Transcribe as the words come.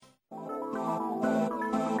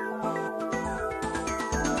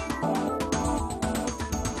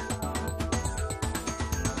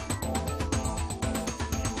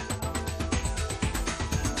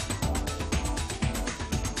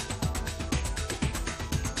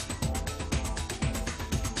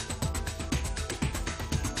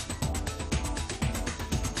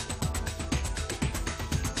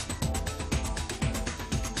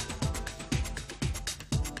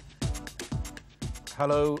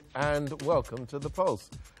Hello and welcome to The Pulse.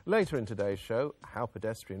 Later in today's show, how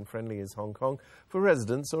pedestrian-friendly is Hong Kong for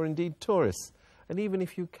residents or indeed tourists? And even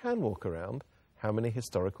if you can walk around, how many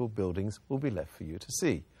historical buildings will be left for you to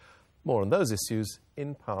see? More on those issues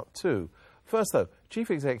in part 2. First, though, Chief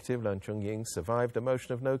Executive Leung Chun-ying survived a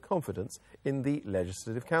motion of no confidence in the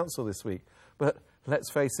Legislative Council this week. But let's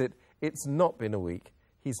face it, it's not been a week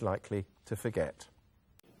he's likely to forget.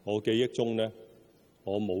 我記憶中呢，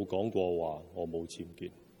我冇講過話，我冇僭建。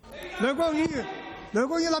梁國雄議員，梁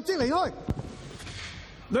國雄立即離開。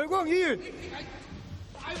梁國雄議員。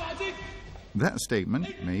 That statement,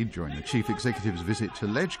 made during the Chief Executive's visit to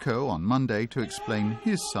Legco on Monday to explain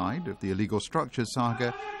his side of the illegal structures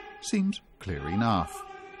saga, seems clear enough.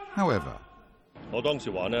 However, 我當時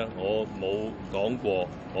話呢，我冇講過，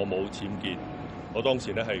我冇僭建。我當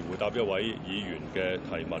時呢係回答一位議員嘅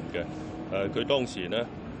提問嘅。佢當時呢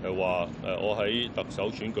話我喺特首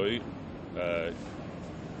選舉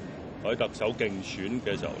我喺特首競選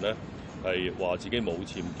嘅時候呢係話自己冇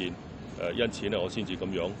僭建。因此呢，我先至咁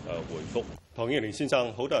樣回覆。唐英年先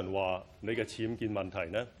生，好多人話你嘅僭建問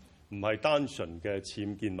題呢，唔係單純嘅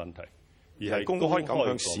僭建問題，而係公開咁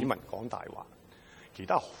向市民講大話。其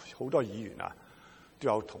他好多議員啊，都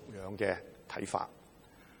有同樣嘅睇法。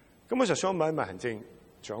咁我就想問一問行政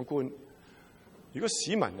長官，如果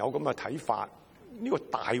市民有咁嘅睇法，呢個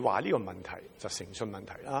大話呢個問題就誠信問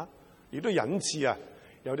題啦，亦都引致啊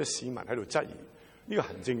有啲市民喺度質疑呢個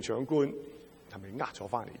行政長官係咪呃咗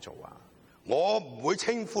翻嚟做啊？我唔會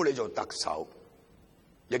稱呼你做特首，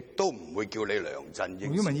亦都唔會叫你梁振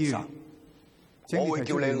英先生，我會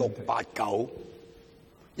叫你689，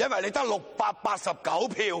因為你得689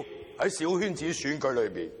票喺小圈子選舉裏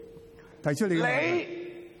邊。提出你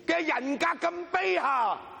嘅人格咁卑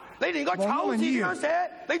下，你連個醜字點樣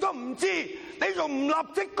寫你都唔知，你仲唔立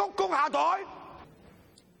即鞠躬下台？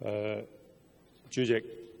主席，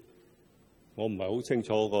我唔係好清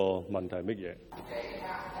楚個問題乜嘢。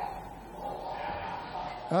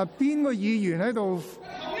邊個議員喺度？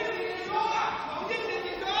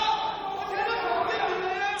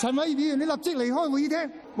陳偉業議員，你立即離開會議廳。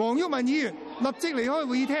黃毓民議員，立即離開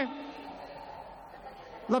會議廳。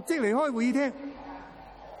立即離開會議廳。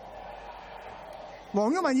黃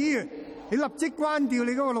毓民議員，你立即關掉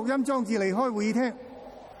你嗰個錄音裝置，離開會議廳。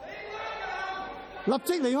立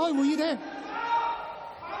即離開會議廳。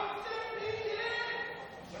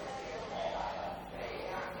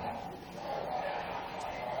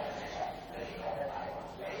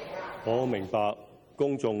我明白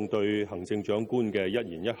公眾對行政長官嘅一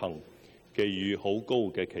言一行寄予好高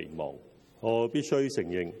嘅期望。我必須承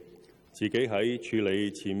認自己喺處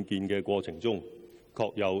理僭建嘅過程中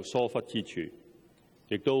確有疏忽之處，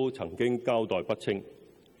亦都曾經交代不清。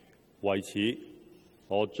為此，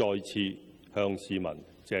我再次向市民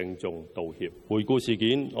鄭重道歉。回顧事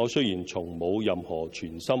件，我雖然從冇任何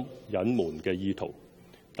存心隱瞞嘅意圖，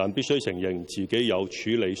但必須承認自己有處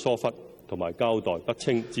理疏忽同埋交代不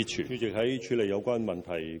清之處。主席喺處理有關問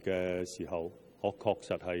題嘅時候，我確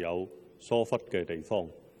實係有疏忽嘅地方，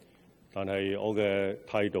但係我嘅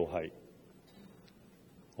態度係，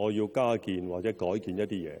我要加建或者改建一啲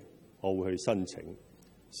嘢，我會去申請。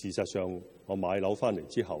事實上，我買樓翻嚟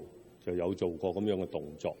之後就有做過咁樣嘅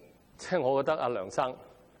動作。即係我覺得阿梁生，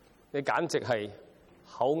你簡直係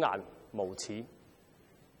厚顏無恥，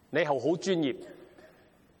你係好專業，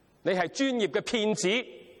你係專業嘅騙子。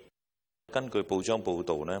根據報章報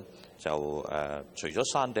導呢，就除咗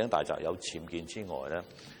山頂大宅有僭建之外呢，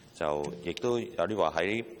就亦都有啲話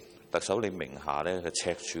喺特首你名下呢嘅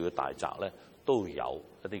赤柱嘅大宅呢，都有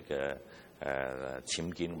一啲嘅僭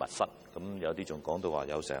建密室。咁有啲仲講到話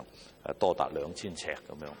有成多達2000尺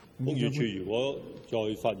咁樣。屋宇署如果再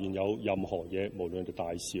發現有任何嘢，無論係大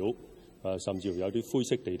小，甚至乎有啲灰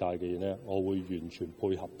色地帶嘅嘢呢，我會完全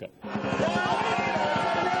配合嘅。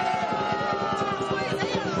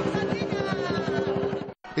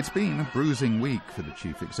it's been a bruising week for the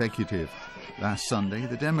Chief Executive. Last Sunday,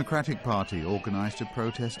 the Democratic Party organised a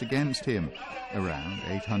protest against him. Around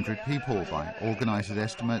 800 people, by organisers'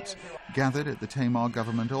 estimates, gathered at the Tamar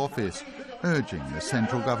government office, urging the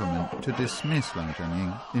central government to dismiss Leung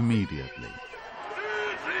Chun-ying immediately.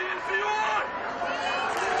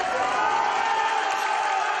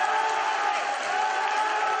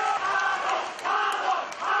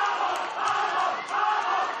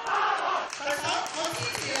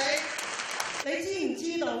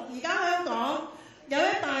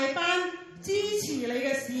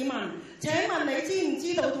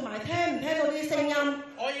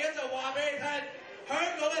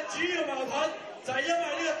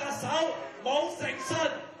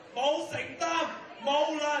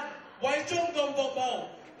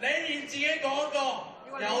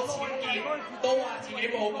 有僭建，都話自己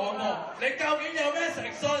冇講過。你究竟有咩誠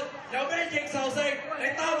信？有咩認受性？你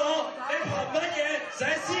答我，你憑乜嘢寫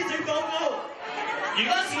施政報告？如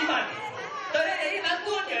果市民對你哋呢班官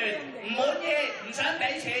員唔滿意，唔想俾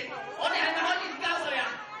錢，我哋係咪可以唔交稅啊？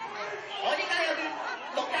我依家有段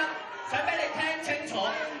錄音，想俾你聽清楚。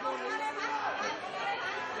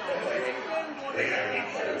你係啲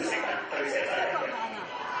好食人對社會嘅。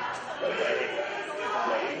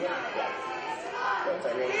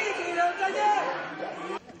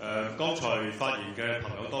剛才發言嘅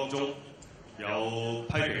朋友當中，有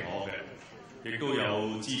批評我嘅，亦都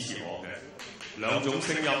有支持我嘅，兩種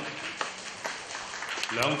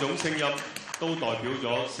聲音都代表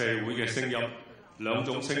咗社會嘅聲音，兩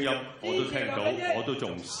種聲音我都聽到，我都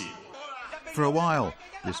重視。For a while,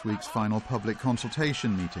 this week's final public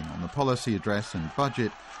consultation meeting on the policy address and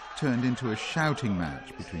budget turned into a shouting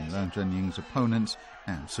match between Leung Chun-ying's opponents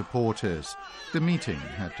and supporters. The meeting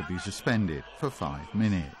had to be suspended for 5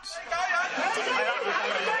 minutes.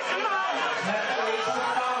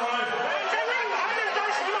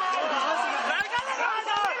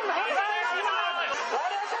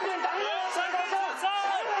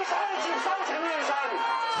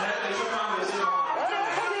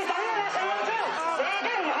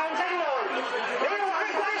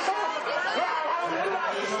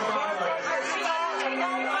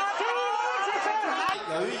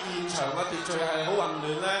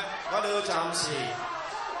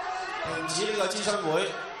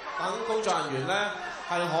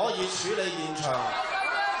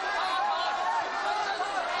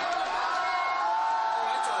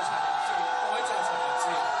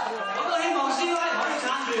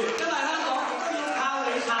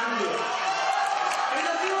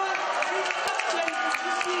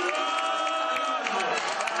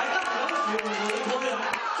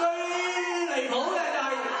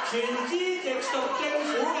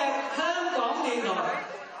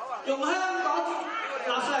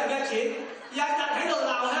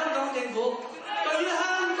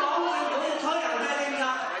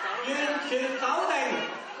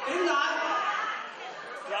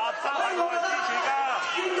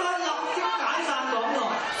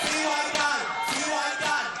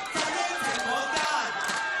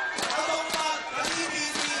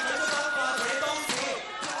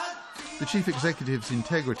 The chief executive's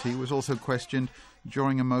integrity was also questioned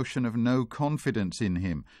during a motion of no confidence in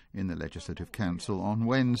him in the Legislative Council on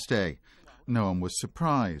Wednesday. No one was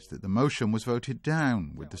surprised that the motion was voted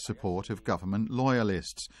down with the support of government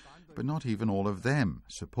loyalists, but not even all of them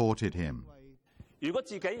supported him. 如果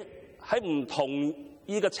自己喺唔同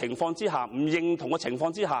意嘅情況之下，唔認同嘅情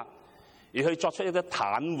況之下，而去作出一啲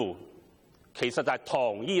袒護，其實就係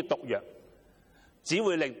糖衣毒藥，只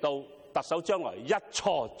會令到特首將來一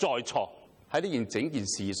錯再錯。喺呢整件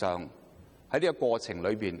事上，喺呢個過程裏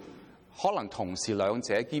邊，可能同時兩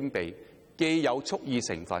者兼備，既有蓄意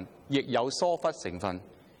成分，亦有疏忽成分。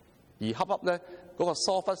而恰恰咧，嗰個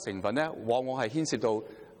疏忽成分咧，往往係牽涉到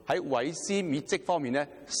喺毀屍滅跡方面咧，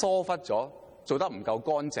疏忽咗，做得唔夠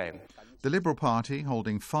乾淨。The Liberal Party,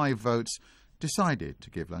 holding 5 votes, decided to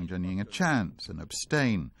give Leung Chun-ying a chance and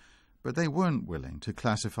abstain, but they weren't willing to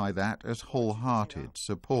classify that as wholehearted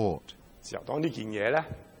support. 自由黨呢件嘢咧，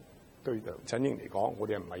對梁振英嚟講，我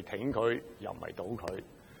哋唔係挺佢，又唔係倒佢，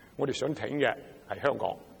我哋想挺嘅係香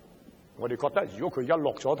港。我哋覺得如果佢一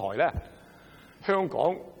落咗台咧，香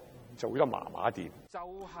港就會得麻麻掂。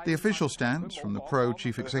The official stance from the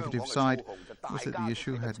pro-chief executive side was that the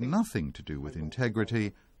issue had nothing to do with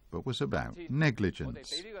integrity, but was about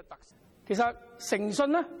negligence. 其實誠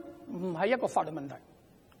信呢，唔係一個法律問題，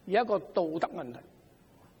而係一個道德問題，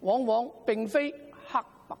往往並非黑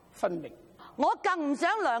白分明。我更唔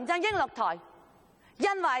想梁振英落台，因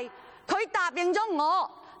為佢答應咗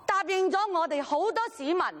我，答應咗我哋好多市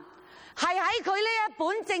民，係喺佢呢一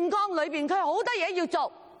本政綱裏邊，佢好多嘢要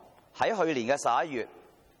做。喺去年嘅11月，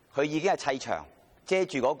佢已經係砌牆遮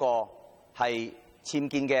住嗰個係僭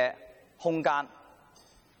建嘅空間。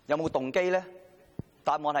有冇動機呢？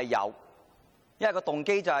答案係有，因為個動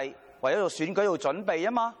機就係為咗做選舉做準備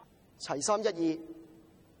啊嘛。齊心一意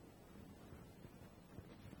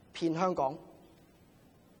騙香港。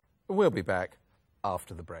We'll be back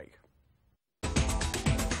after the break.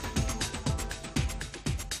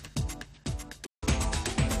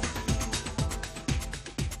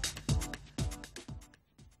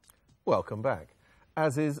 Welcome back.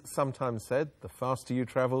 As is sometimes said, the faster you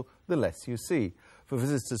travel, the less you see. For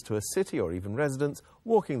visitors to a city or even residents,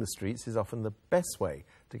 walking the streets is often the best way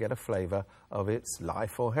to get a flavour of its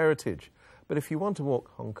life or heritage. But if you want to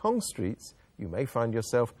walk Hong Kong streets, you may find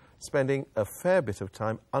yourself spending a fair bit of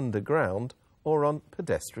time underground or on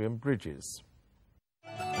pedestrian bridges.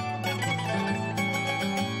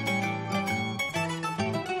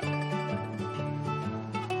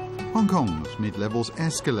 Hong Kong's mid-levels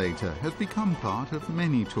escalator has become part of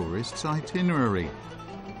many tourists' itinerary.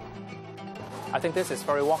 I think this is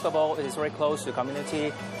very walkable. It is very close to the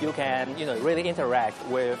community. You can, really interact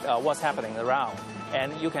with what's happening around,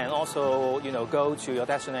 and you can also, go to your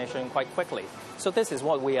destination quite quickly. So this is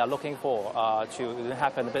what we are looking for to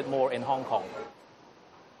happen a bit more in Hong Kong.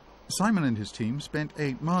 Simon and his team spent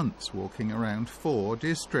 8 months walking around 4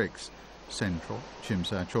 districts: Central, Tsim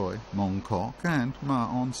Sha Tsui, Mong Kok and Ma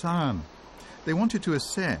On Shan. They wanted to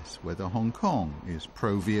assess whether Hong Kong is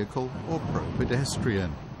pro-vehicle or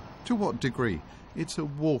pro-pedestrian. To what degree it's a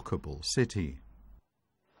walkable city.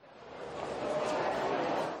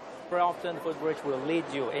 Very often the footbridge will lead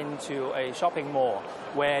you into a shopping mall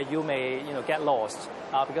where you may get lost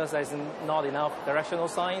because there's not enough directional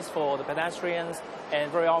signs for the pedestrians, and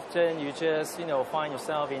very often you just find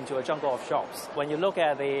yourself into a jungle of shops. When you look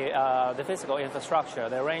at the physical infrastructure,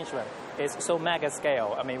 the arrangement is so mega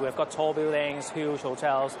scale. I mean, we've got tall buildings, huge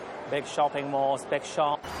hotels, big shopping malls, big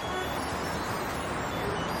shops.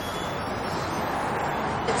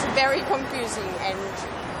 It's very confusing, and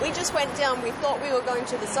we just went down. We thought we were going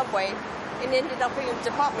to the subway and ended up in a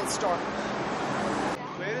department store.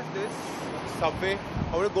 Where is this subway?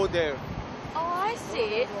 I want to go there. Oh, I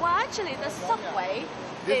see. Well, actually, the subway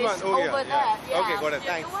this is one? Oh, over yeah, there. yeah. Okay, got it.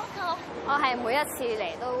 Thanks. You're welcome. 我係每一次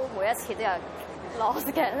嚟都每一次都有 lost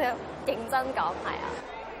嘅競爭感，係啊。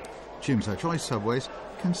Tsim Sha Tsui subways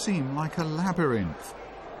can seem like a labyrinth.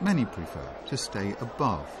 Many prefer to stay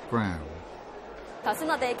above ground. 頭先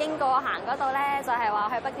我哋經過行嗰度咧，就係話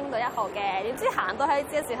去北京道1號嘅，點知行到去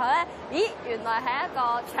嘅時候咧，咦，原來係一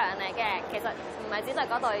個牆嚟嘅，其實唔係只在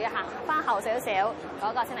嗰度，要行翻後少少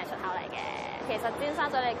嗰個先係出口嚟嘅。其實尖沙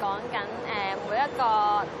咀你講緊每一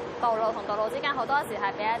個道路同道路之間好多時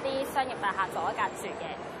係俾一啲商業大廈阻隔住嘅。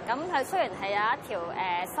咁佢雖然係有一條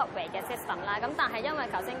subway 嘅 system 啦，咁但係因為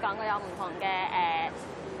頭先講過有唔同嘅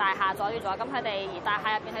大廈阻住咗，咁佢哋而大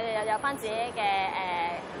廈入邊佢哋有翻自己嘅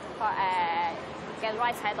嘅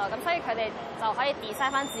right 喺度，咁所以佢哋就可以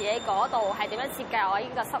design 翻自己嗰度係點樣設計我呢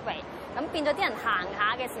個 subway， 咁變咗啲人行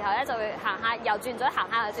下嘅時候咧就會行下又轉咗，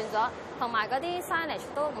行下又轉咗，同埋嗰啲 signage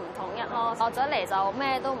都唔統一咯，落咗嚟就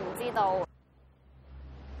咩都唔知道。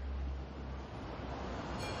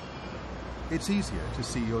It's easier to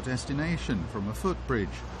see your destination from a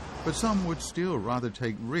footbridge, but some would still rather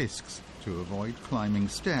take risks to avoid climbing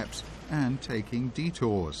steps and taking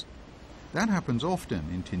detours. That happens often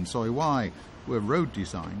in Tin Soi Wai, where road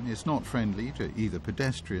design is not friendly to either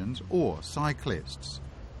pedestrians or cyclists.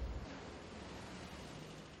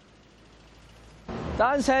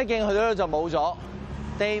 單車徑去到呢度就冇咗，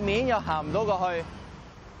地面又行唔到過去，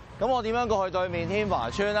咁我點樣過去對面天華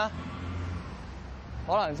村呢？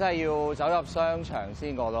可能真係要走入商場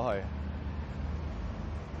先過到去。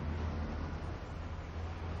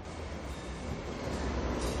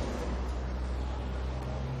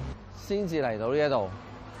先至嚟到呢一度，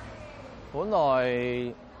本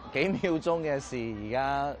來幾秒鐘嘅事，而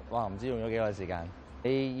家哇唔知用咗幾耐時間。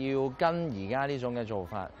你要跟而家呢種嘅做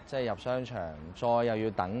法，即係入商場，再又要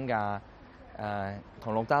等架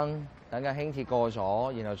紅綠燈，等架輕鐵過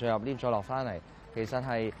咗，然後再入 lift 再落翻嚟。其實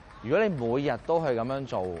係如果你每日都係咁樣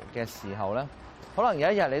做嘅時候咧，可能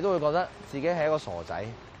有一日你都會覺得自己係一個傻仔，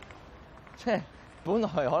即係本來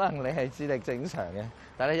可能你係智力正常嘅，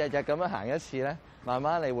但係你日日咁樣行一次咧。慢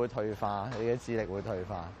慢你會退化，你嘅智力會退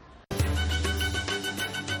化。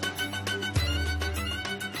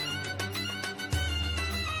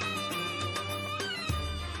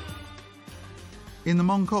In the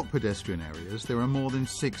Mong Kok pedestrian areas, there are more than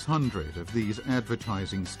 600 of these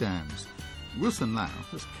advertising stands. Wilson Lau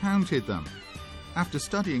has counted them. After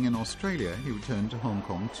studying in Australia, he returned to Hong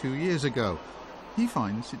Kong 2 years ago. He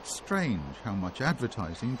finds it strange how much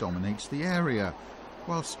advertising dominates the area,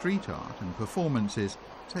 while street art and performances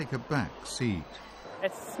take a back seat.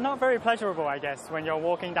 It's not very pleasurable, I guess, when you're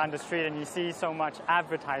walking down the street and you see so much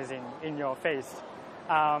advertising in your face.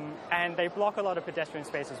 And they block a lot of pedestrian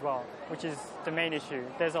space as well, which is the main issue.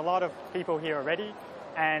 There's a lot of people here already,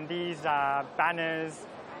 and these banners,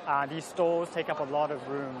 these stalls take up a lot of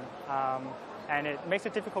room, and it makes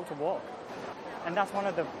it difficult to walk. And that's one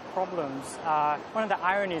of the problems, one of the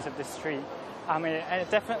ironies of this street. And it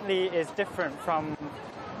definitely is different from,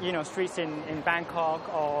 streets in Bangkok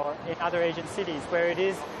or in other Asian cities where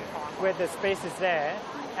the space is there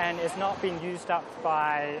and it's not being used up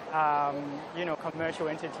by, commercial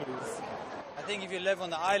entities. I think if you live on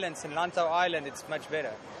the islands, in Lantau Island, it's much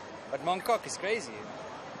better. But Mong Kok is crazy.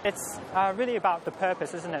 It's really about the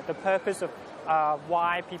purpose, isn't it? The purpose of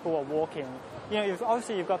why people are walking.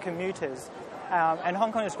 Obviously you've got commuters. And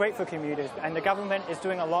Hong Kong is great for commuters, and the government is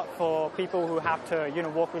doing a lot for people who have to,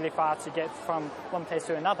 walk really far to get from one place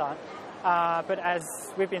to another. But as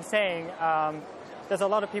we've been saying, there's a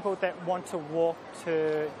lot of people that want to walk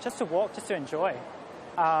just to enjoy.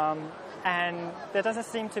 And there doesn't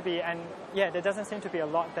seem to be, a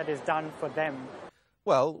lot that is done for them.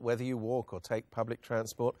 Well, whether you walk or take public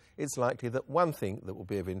transport, it's likely that one thing that will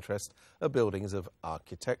be of interest are buildings of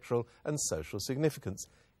architectural and social significance,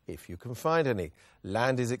 if you can find any.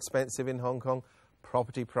 Land is expensive in Hong Kong,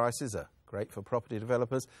 property prices are great for property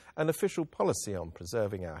developers, and official policy on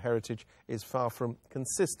preserving our heritage is far from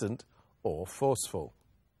consistent or forceful.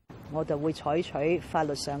 我就會採取法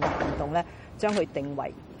律上嘅行動咧，將佢定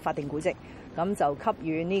為法定古蹟，咁就給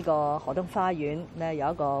予呢個何東花園咧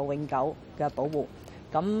有一個永久嘅保護。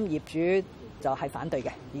咁業主就係反對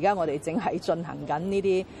嘅。而家我哋正係進行緊呢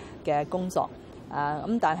啲嘅工作。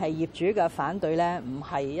咁但係業主嘅反對咧，唔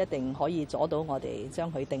係一定可以阻到我哋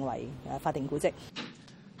將佢定為法定古蹟。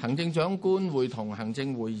行政長官會同行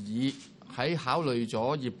政會議喺考慮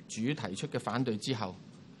咗業主提出嘅反對之後，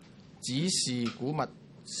指示古物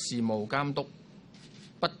事務監督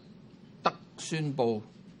不得宣布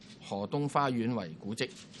何東花園為古蹟。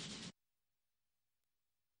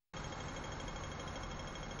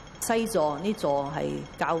西座呢座係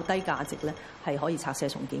較低價值咧，係可以拆卸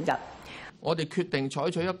重建㗎。我哋決定採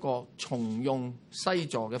取一個重用西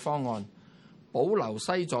座嘅方案，保留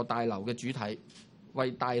西座大樓嘅主體，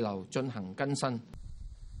為大樓進行更新。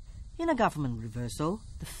In a government reversal,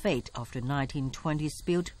 the fate of the 1920s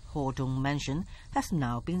built Hordong Mansion has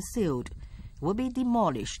now been sealed. It will be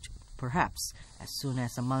demolished, perhaps as soon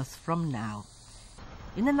as a month from now.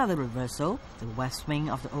 In another reversal, the west wing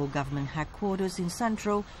of the old government headquarters in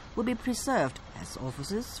Central will be preserved as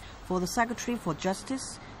offices for the Secretary for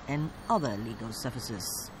Justice and other legal services.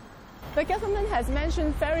 The government has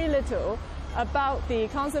mentioned very little about the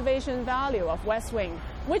conservation value of West Wing,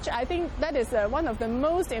 which I think that is one of the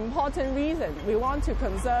most important reasons we want to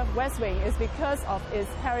conserve West Wing is because of its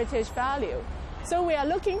heritage value. So we are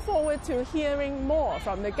looking forward to hearing more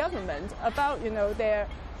from the government about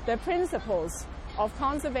their principles of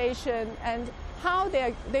conservation and how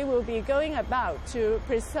they will be going about to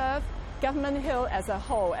preserve Government Hill as a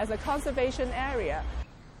whole, as a conservation area.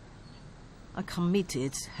 A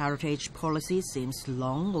committed heritage policy seems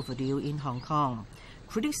long overdue in Hong Kong.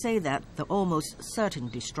 Critics say that the almost certain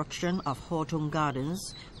destruction of Hordong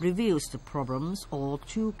Gardens reveals the problems all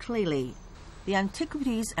too clearly. The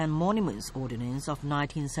Antiquities and Monuments Ordinance of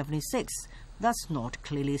 1976 does not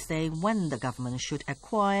clearly say when the government should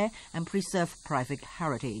acquire and preserve private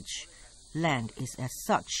heritage. Land is as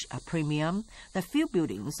such a premium that few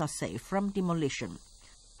buildings are safe from demolition.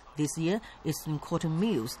 This year, Eastern Cotton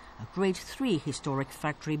Mills, a Grade 3 historic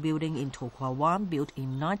factory building in To Kwa Wan built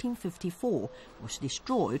in 1954, was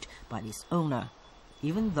destroyed by its owner,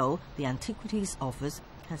 even though the Antiquities Office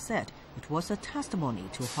has said it was a testimony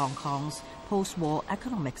to Hong Kong's post-war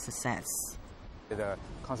economic success. The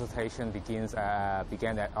consultation began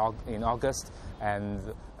in August, and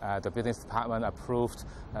the buildings department approved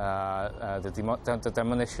the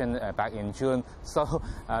demolition back in June. So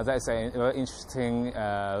that's a very interesting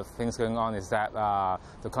things going on. Is that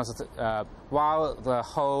while the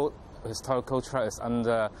whole historical tract is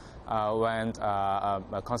underwent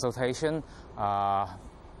a consultation,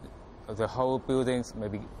 the whole buildings may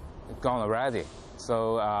be gone already.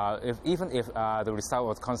 So even if the result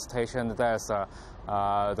of the consultation, there's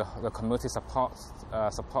the community supports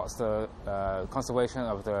the conservation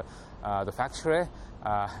of the factory,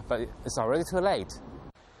 but it's already too late.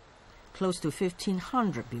 Close to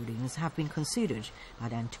 1,500 buildings have been considered by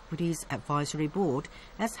the Antiquities Advisory Board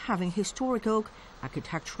as having historical,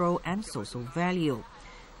 architectural and social value.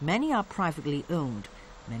 Many are privately owned.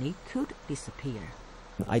 Many could disappear.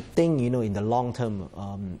 I think, in the long term,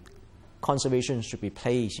 conservation should be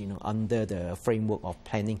placed, under the framework of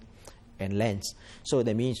planning and lands. So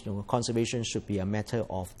that means, conservation should be a matter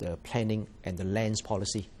of the planning and the lands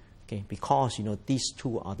policy. Okay, because these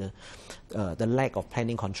two are the lack of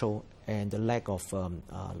planning control and the lack of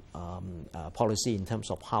policy in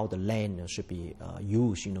terms of how the land should be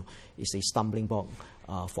used, is a stumbling block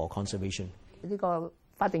for conservation. 呢個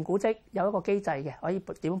法定古蹟有一個機制嘅，可以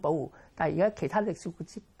點樣保護，但係而家其他歷史古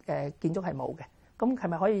蹟建築係冇嘅。咁係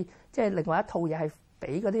咪可以另外一套嘢係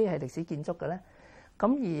俾嗰啲係歷史建築嘅咧？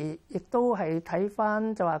咁而亦都係睇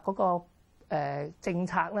翻就話嗰個政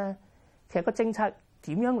策咧，其實個政策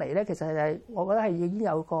點樣嚟咧？其實係我覺得係已經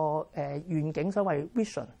有個願景，所謂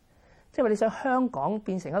vision， 即係話你想香港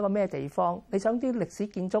變成一個咩地方，你想啲歷史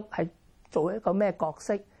建築係做一個咩角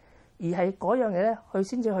色，而係嗰樣嘢咧，佢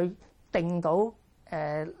先至去定到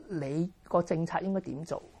你個政策應該點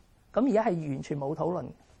做？咁而家係完全冇討論。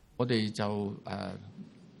我哋就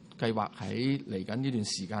計劃喺嚟緊呢段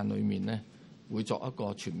時間裏面咧，會作一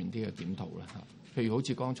個全面啲嘅檢討啦嚇。譬如好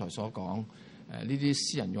似剛才所講，呢啲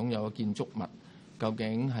私人擁有嘅建築物，究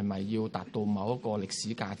竟係咪要達到某一個歷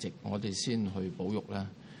史價值，我哋先去保育咧？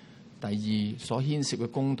第二，所牽涉嘅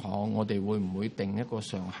公帑，我哋會唔會定一個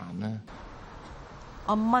上限呢？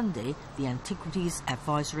 On Monday, the Antiquities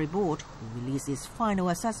Advisory Board will release its final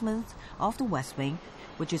assessment of the West Wing,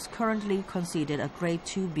 which is currently considered a Grade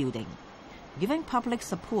 2 building. Given public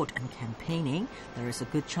support and campaigning, there is a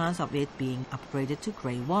good chance of it being upgraded to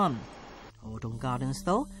Grade 1. Autumn Gardens,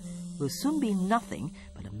 though, will soon be nothing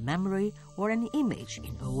but a memory or an image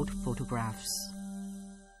in old photographs.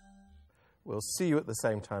 We'll see you at the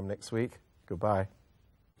same time next week. Goodbye.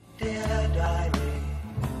 Dear diary,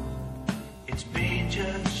 it's been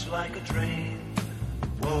just like a dream.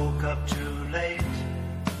 Woke up too late,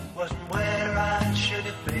 wasn't where I should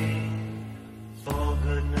have been. For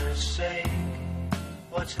goodness sake,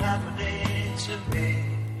 what's happening to me?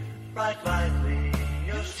 Write lightly,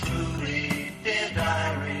 yours truly, dear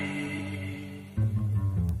diary.